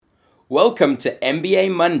Welcome to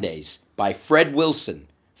MBA Mondays by Fred Wilson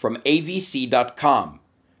from avc.com.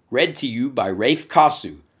 Read to you by Rafe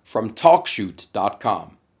Kasu from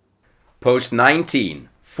talkshoot.com. Post 19,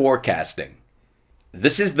 Forecasting.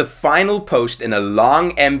 This is the final post in a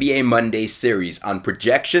long MBA Mondays series on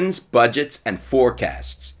projections, budgets, and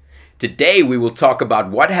forecasts. Today we will talk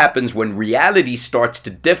about what happens when reality starts to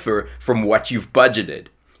differ from what you've budgeted.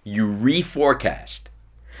 You reforecast.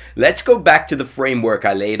 Let's go back to the framework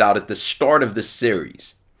I laid out at the start of this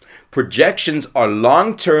series. Projections are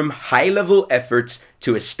long-term, high-level efforts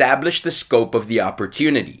to establish the scope of the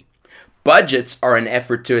opportunity. Budgets are an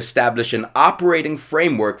effort to establish an operating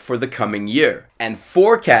framework for the coming year. And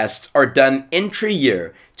forecasts are done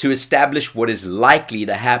intra-year to establish what is likely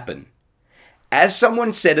to happen. As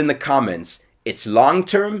someone said in the comments, it's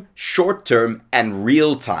long-term, short-term, and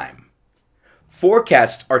real-time.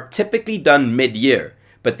 Forecasts are typically done mid-year,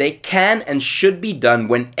 but they can and should be done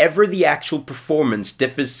whenever the actual performance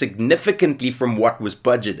differs significantly from what was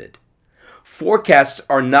budgeted. Forecasts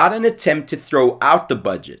are not an attempt to throw out the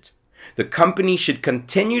budget. The company should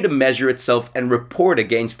continue to measure itself and report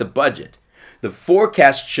against the budget. The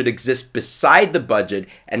forecast should exist beside the budget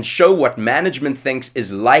and show what management thinks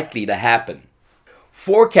is likely to happen.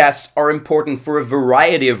 Forecasts are important for a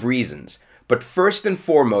variety of reasons, but first and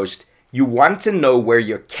foremost, you want to know where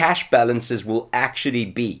your cash balances will actually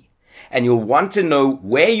be, and you'll want to know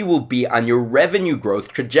where you will be on your revenue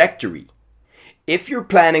growth trajectory. If you're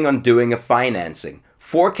planning on doing a financing,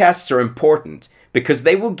 forecasts are important because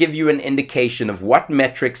they will give you an indication of what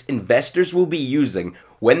metrics investors will be using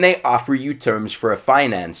when they offer you terms for a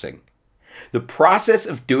financing. The process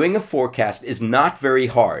of doing a forecast is not very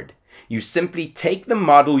hard. You simply take the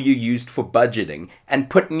model you used for budgeting and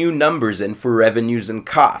put new numbers in for revenues and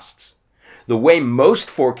costs. The way most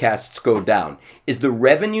forecasts go down is the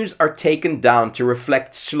revenues are taken down to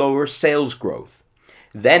reflect slower sales growth.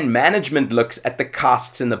 Then management looks at the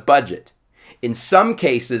costs in the budget. In some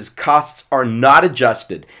cases, costs are not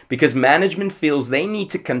adjusted because management feels they need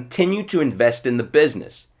to continue to invest in the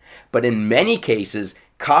business. But in many cases,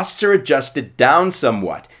 costs are adjusted down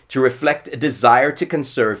somewhat to reflect a desire to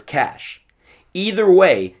conserve cash. Either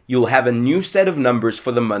way, you'll have a new set of numbers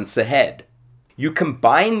for the months ahead. You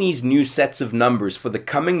combine these new sets of numbers for the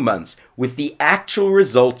coming months with the actual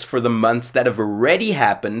results for the months that have already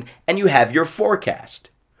happened, and you have your forecast.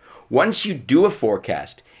 Once you do a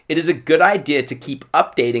forecast, it is a good idea to keep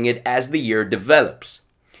updating it as the year develops.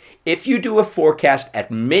 If you do a forecast at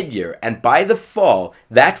mid-year and by the fall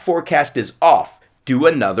that forecast is off, do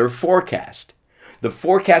another forecast. The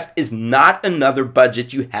forecast is not another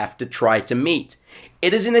budget you have to try to meet.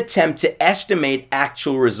 It is an attempt to estimate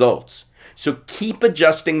actual results. So keep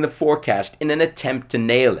adjusting the forecast in an attempt to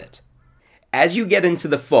nail it. As you get into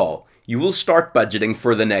the fall, you will start budgeting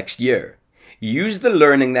for the next year. Use the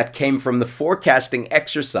learning that came from the forecasting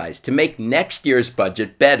exercise to make next year's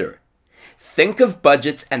budget better. Think of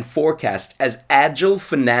budgets and forecasts as agile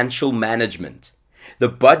financial management. The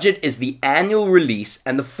budget is the annual release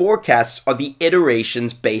and the forecasts are the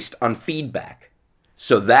iterations based on feedback.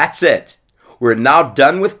 So that's it. We're now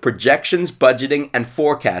done with projections, budgeting, and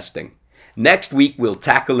forecasting. Next week, we'll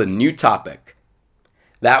tackle a new topic.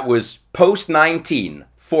 That was Post 19,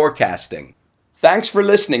 Forecasting. Thanks for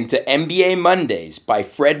listening to MBA Mondays by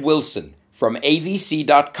Fred Wilson from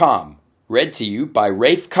avc.com. Read to you by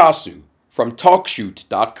Rafe Kasu from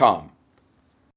talkshoot.com.